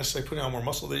 but they're not necessarily putting on more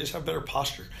muscle. They just have better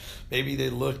posture. Maybe they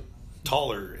look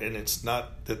taller, and it's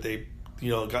not that they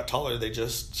got taller. They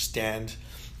just stand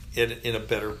in a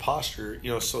better posture.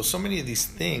 So many of these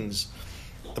things,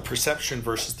 the perception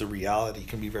versus the reality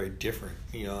can be very different.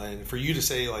 And for you to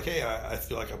say like, hey, I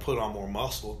feel like I put on more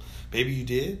muscle, maybe you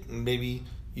did, and maybe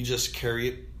you just carry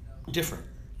it different.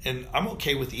 And I'm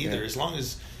okay with either, as long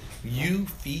as you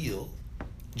feel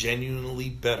genuinely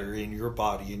better in your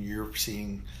body and you're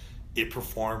seeing it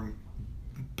perform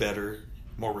better,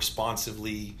 more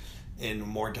responsively, in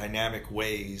more dynamic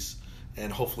ways,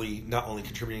 and hopefully not only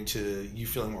contributing to you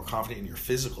feeling more confident in your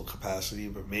physical capacity,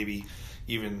 but maybe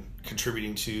even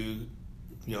contributing to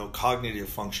cognitive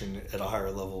function at a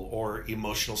higher level, or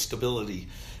emotional stability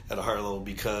at a higher level,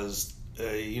 because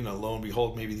lo and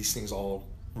behold, maybe these things all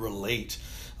relate.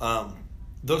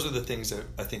 Those are the things that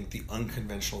I think the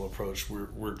unconventional approach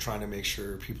we're trying to make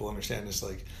sure people understand is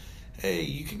like, hey,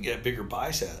 you can get bigger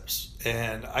biceps,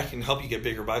 and I can help you get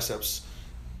bigger biceps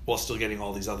while still getting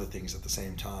all these other things at the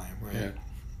same time, right? Yeah.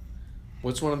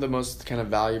 What's one of the most kind of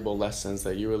valuable lessons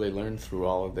that you really learned through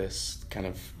all of this kind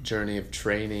of journey of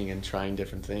training and trying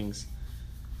different things?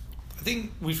 I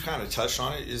think we've kind of touched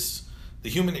on it, is the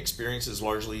human experience is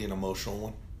largely an emotional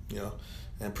one,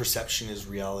 and perception is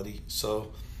reality.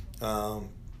 So, I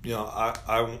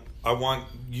want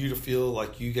you to feel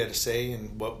like you get a say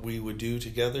in what we would do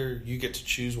together. You get to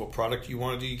choose what product you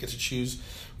want to do. You get to choose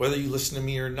whether you listen to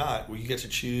me or not. You get to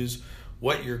choose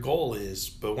what your goal is.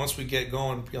 But once we get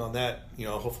going beyond that,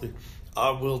 hopefully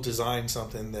I will design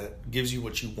something that gives you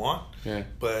what you want. Yeah.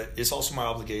 But it's also my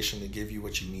obligation to give you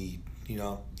what you need,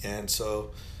 And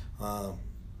so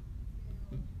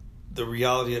the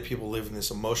reality that people live in, this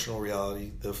emotional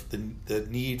reality, the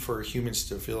need for humans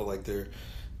to feel like they're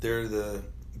the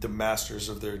masters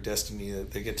of their destiny,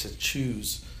 that they get to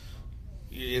choose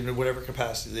in whatever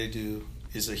capacity they do,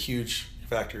 is a huge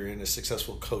factor in a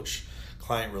successful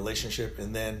coach-client relationship.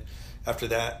 And then after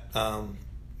that,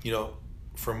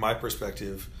 from my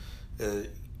perspective,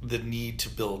 the need to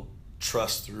build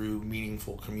trust through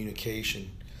meaningful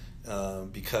communication,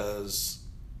 because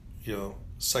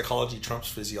psychology trumps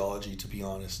physiology, to be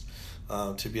honest.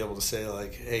 To be able to say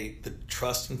like, hey, the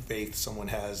trust and faith someone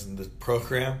has in the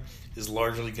program is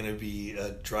largely going to be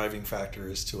a driving factor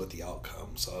as to what the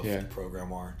outcomes of the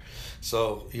program are.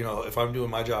 So, if I'm doing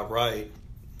my job right,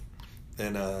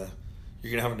 then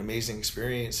you're going to have an amazing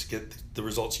experience, get the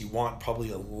results you want,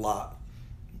 probably a lot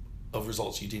of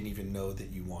results you didn't even know that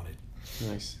you wanted.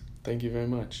 Nice. Thank you very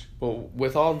much. Well,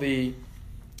 with all the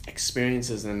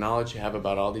experiences and knowledge you have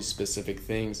about all these specific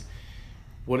things,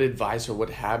 what advice or what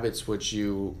habits would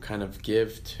you kind of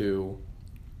give to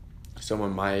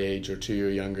someone my age or to your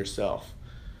younger self?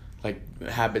 Like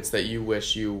habits that you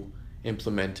wish you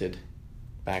implemented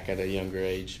back at a younger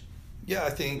age? Yeah,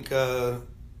 I think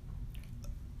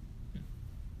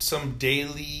some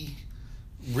daily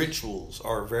rituals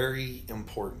are very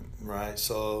important, right?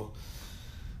 So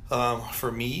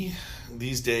for me,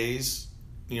 these days,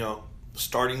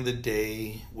 starting the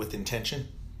day with intention,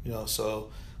 so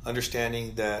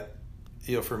understanding that,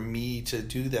 for me to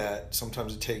do that,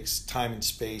 sometimes it takes time and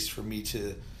space for me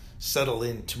to settle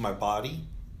into my body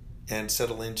and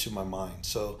settle into my mind.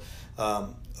 So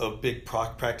a big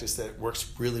practice that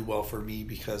works really well for me,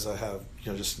 because I have,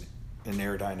 just an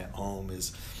Airdyne at home,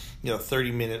 is,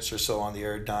 30 minutes or so on the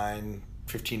Airdyne,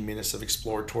 15 minutes of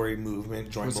exploratory movement,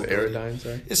 joint mobility. What's the Airdyne,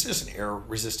 sorry? It's just an air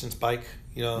resistance bike,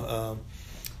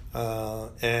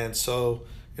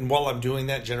 and while I'm doing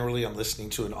that, generally I'm listening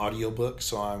to an audiobook,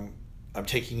 so I'm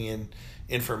taking in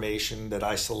information that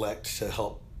I select to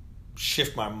help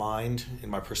shift my mind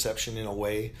and my perception in a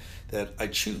way that I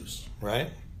choose, right?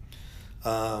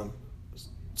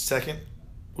 Second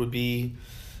would be,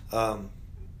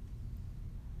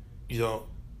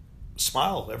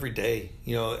 smile every day.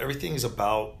 Everything is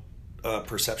about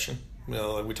perception.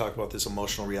 Like we talked about this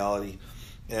emotional reality.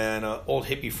 And an old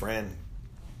hippie friend,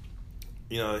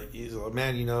 he's like,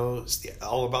 man, it's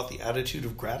all about the attitude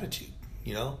of gratitude,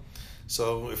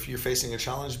 So if you're facing a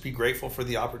challenge, be grateful for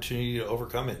the opportunity to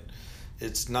overcome it.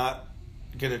 It's not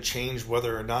going to change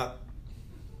whether or not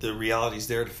the reality is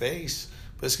there to face,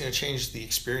 but it's going to change the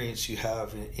experience you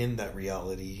have in that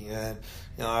reality. And,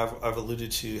 I've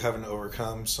alluded to having to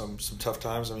overcome some tough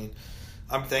times. I mean,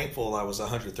 I'm thankful I was a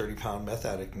 130-pound meth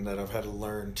addict and that I've had to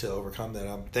learn to overcome that.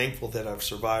 I'm thankful that I've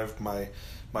survived my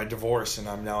my divorce, and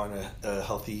I'm now in a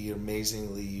healthy,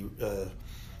 amazingly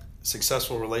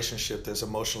successful relationship that's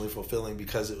emotionally fulfilling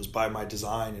because it was by my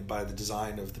design and by the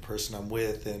design of the person I'm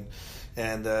with, and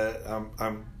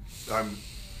I'm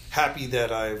happy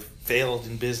that I've failed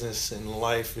in business and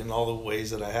life in all the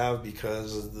ways that I have,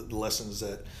 because of the lessons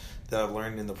that I've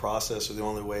learned in the process are the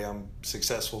only way I'm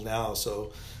successful now.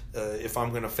 So if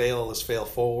I'm going to fail, let's fail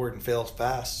forward and fail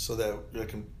fast so that I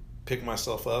can pick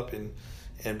myself up and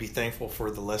be thankful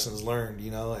for the lessons learned,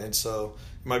 And so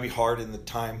it might be hard in the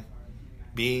time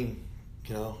being,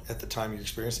 at the time you're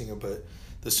experiencing it, but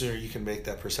the sooner you can make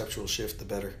that perceptual shift, the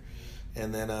better.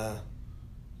 And then,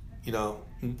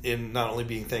 in not only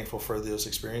being thankful for those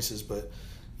experiences, but,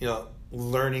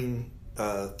 learning,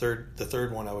 the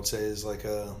third one I would say is like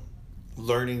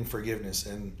learning forgiveness,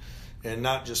 and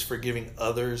not just forgiving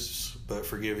others, but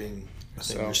forgiving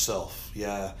yourself.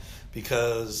 Yeah.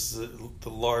 Because the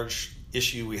large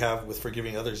issue we have with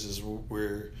forgiving others is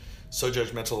we're so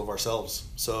judgmental of ourselves.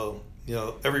 So,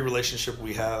 every relationship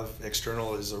we have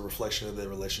external is a reflection of the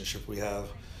relationship we have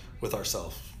with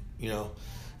ourselves,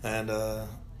 and,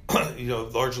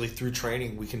 largely through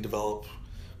training, we can develop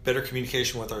better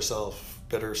communication with ourselves,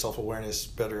 better self-awareness,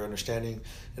 better understanding,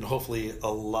 and hopefully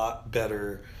a lot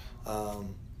better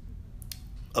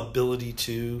ability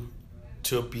to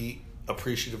be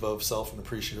appreciative of self and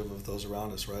appreciative of those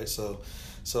around us, right? So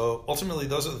ultimately,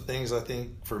 those are the things I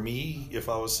think for me, if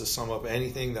I was to sum up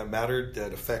anything that mattered,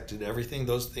 that affected everything,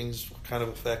 those things kind of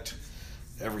affect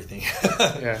everything.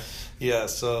 Yeah. Yeah.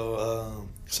 So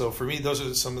for me, those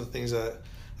are some of the things that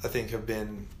I think have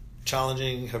been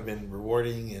challenging, have been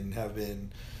rewarding, and have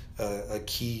been a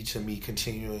key to me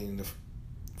continuing to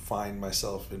find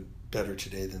myself better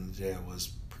today than the day I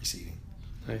was preceding.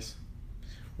 Nice.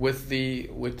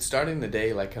 With starting the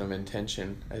day, like kind of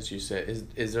intention, as you said,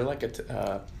 is there like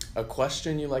a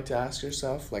question you like to ask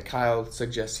yourself? Like Kyle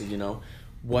suggested,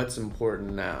 what's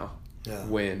important now? Yeah.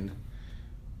 When?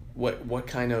 What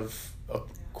kind of a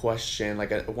question?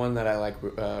 Like one that I like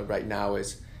right now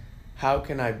is, how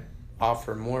can I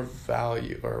offer more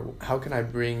value, or how can I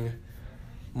bring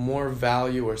more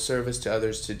value or service to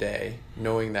others today,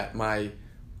 knowing that my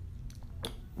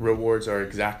rewards are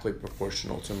exactly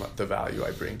proportional to the value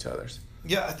I bring to others?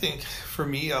 Yeah, I think for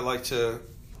me, I like to,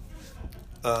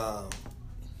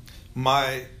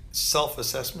 my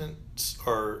self-assessments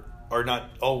are not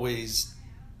always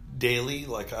daily.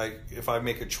 Like if I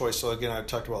make a choice, so again, I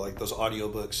talked about like those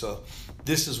audiobooks. So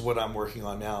this is what I'm working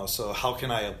on now. So how can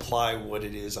I apply what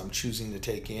it is I'm choosing to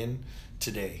take in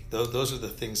today? Those are the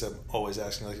things I'm always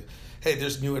asking. Like, hey,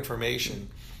 there's new information.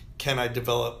 Can I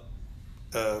develop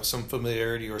some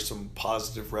familiarity or some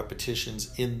positive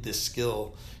repetitions in this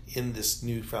skill, in this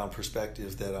newfound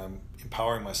perspective that I'm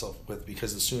empowering myself with?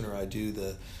 Because the sooner I do,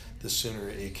 the sooner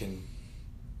it can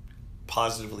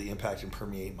positively impact and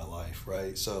permeate my life,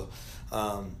 right? So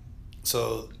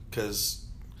because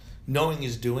knowing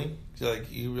is doing.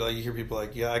 Like you hear people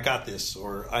like, yeah, I got this,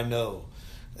 or I know.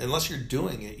 Unless you're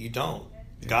doing it, you don't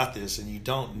got this, and you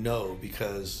don't know,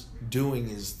 because doing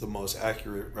is the most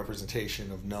accurate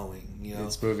representation of knowing.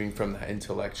 It's moving from that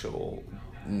intellectual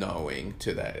knowing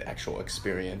to that actual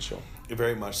experiential.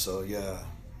 Very much so. Yeah.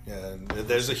 And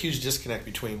there's a huge disconnect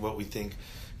between what we think,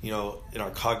 in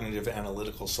our cognitive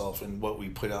analytical self, and what we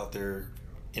put out there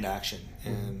in action.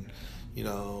 And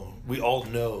we all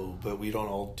know, but we don't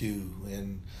all do.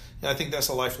 And I think that's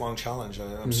a lifelong challenge.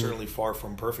 I'm certainly far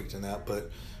from perfect in that,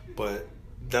 but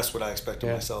that's what I expect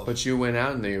of myself. But you went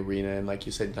out in the arena, and like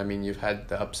you said, I mean, you've had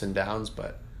the ups and downs,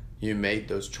 but you made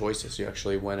those choices. You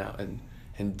actually went out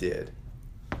and did.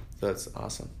 So that's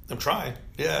awesome. I'm trying.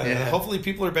 Yeah. Hopefully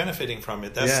people are benefiting from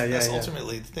it. That's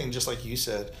ultimately the thing. Just like you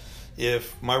said,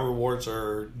 if my rewards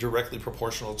are directly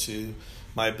proportional to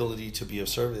my ability to be of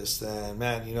service, then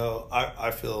man,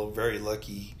 I feel very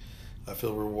lucky. I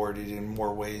feel rewarded in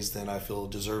more ways than I feel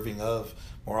deserving of,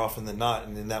 more often than not.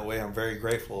 And in that way, I'm very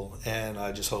grateful. And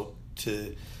I just hope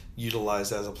to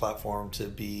utilize that as a platform to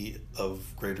be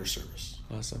of greater service.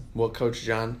 Awesome. Well, Coach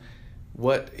John,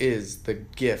 what is the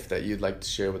gift that you'd like to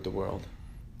share with the world?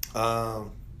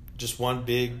 Just one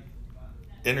big,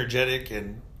 energetic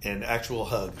and actual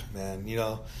hug, man.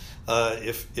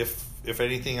 If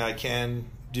anything I can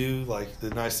do, like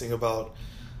the nice thing about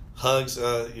hugs,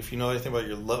 if you know anything about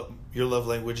your love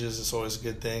languages, it's always a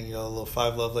good thing. A little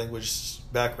 5 love language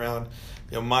background.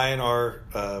 Mine are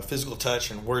physical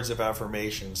touch and words of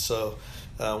affirmation. So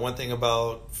one thing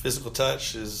about physical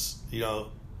touch is,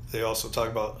 they also talk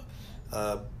about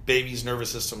babies'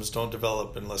 nervous systems don't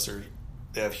develop unless they're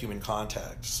they have human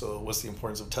contact. So what's the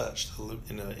importance of touch?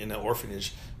 In an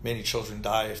orphanage, many children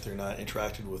die if they're not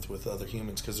interacted with other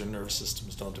humans because their nervous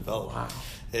systems don't develop. Wow.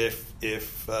 If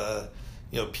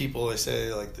people, they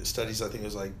say, like the studies, I think it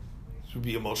was like, to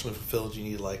be emotionally fulfilled, you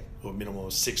need like a minimum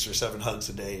of 6 or 7 hugs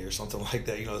a day or something like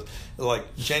that.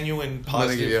 Like genuine,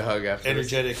 positive,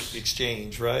 energetic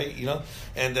exchange, right?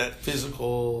 And that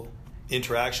physical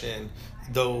interaction,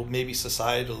 though maybe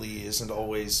societally isn't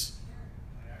always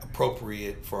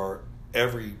appropriate for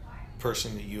every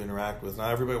person that you interact with.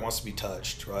 Not everybody wants to be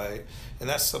touched, right? And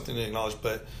that's something to acknowledge.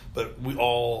 But we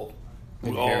all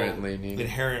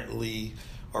inherently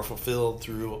are fulfilled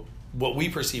through what we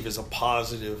perceive as a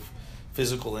positive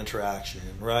physical interaction,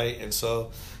 right? And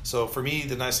so for me,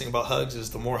 the nice thing about hugs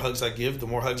is the more hugs I give, the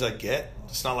more hugs I get.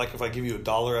 It's not like if I give you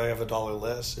 $1, I have $1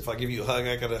 less. If I give you a hug,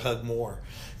 I got a hug more.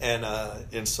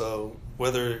 And so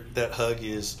whether that hug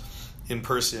is in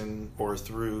person or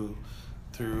through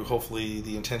hopefully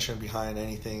the intention behind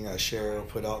anything I share or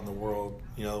put out in the world,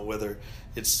 whether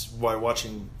it's by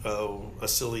watching a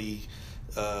silly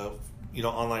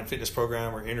online fitness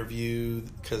program or interview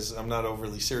because I'm not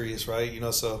overly serious, right?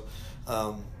 So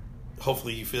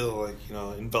hopefully you feel like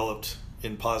enveloped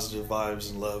in positive vibes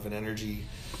and love and energy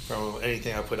from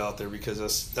anything I put out there, because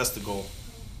that's the goal.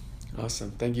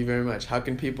 Awesome. Thank you very much. How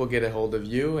can people get a hold of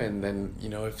you? And then,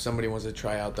 if somebody wants to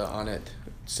try out the Onnit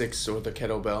 6 or the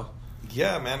kettlebell?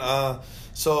 Yeah, man.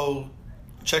 So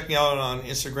check me out on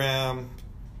Instagram,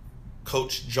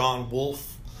 Coach John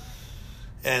Wolf.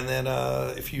 And then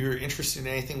if you're interested in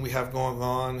anything we have going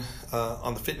on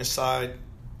the fitness side,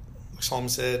 like Solomon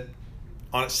said,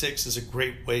 Onnit 6 is a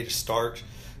great way to start.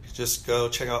 Just go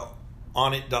check out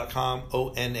onnit.com,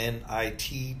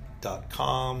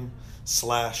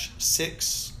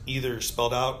 onnit.com/6, either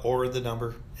spelled out or the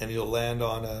number, and you'll land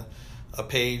on a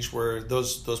page where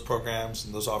those programs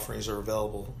and those offerings are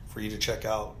available for you to check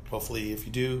out. Hopefully, if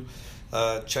you do,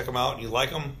 check them out and you like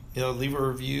them, leave a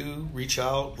review, reach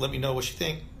out, let me know what you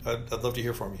think. I'd love to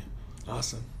hear from you.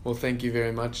 Awesome. Well, thank you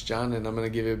very much, John, and I'm going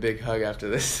to give you a big hug after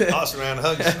this. Awesome, man.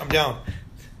 Hugs. I'm down.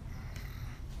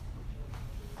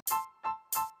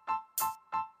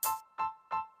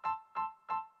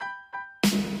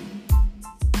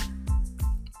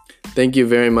 Thank you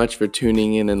very much for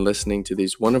tuning in and listening to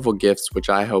these wonderful gifts, which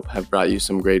I hope have brought you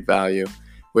some great value.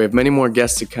 We have many more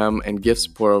guests to come and gifts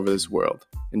to pour over this world.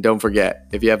 And don't forget,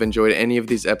 if you have enjoyed any of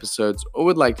these episodes or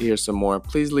would like to hear some more,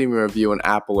 please leave me a review on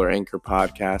Apple or Anchor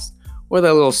Podcast, or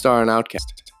that little star on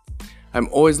Outcast. I'm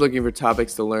always looking for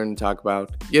topics to learn and talk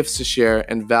about, gifts to share,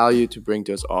 and value to bring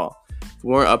to us all. For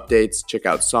more updates, check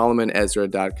out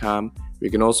SolomonEzra.com. You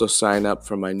can also sign up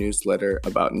for my newsletter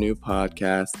about new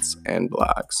podcasts and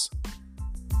blogs.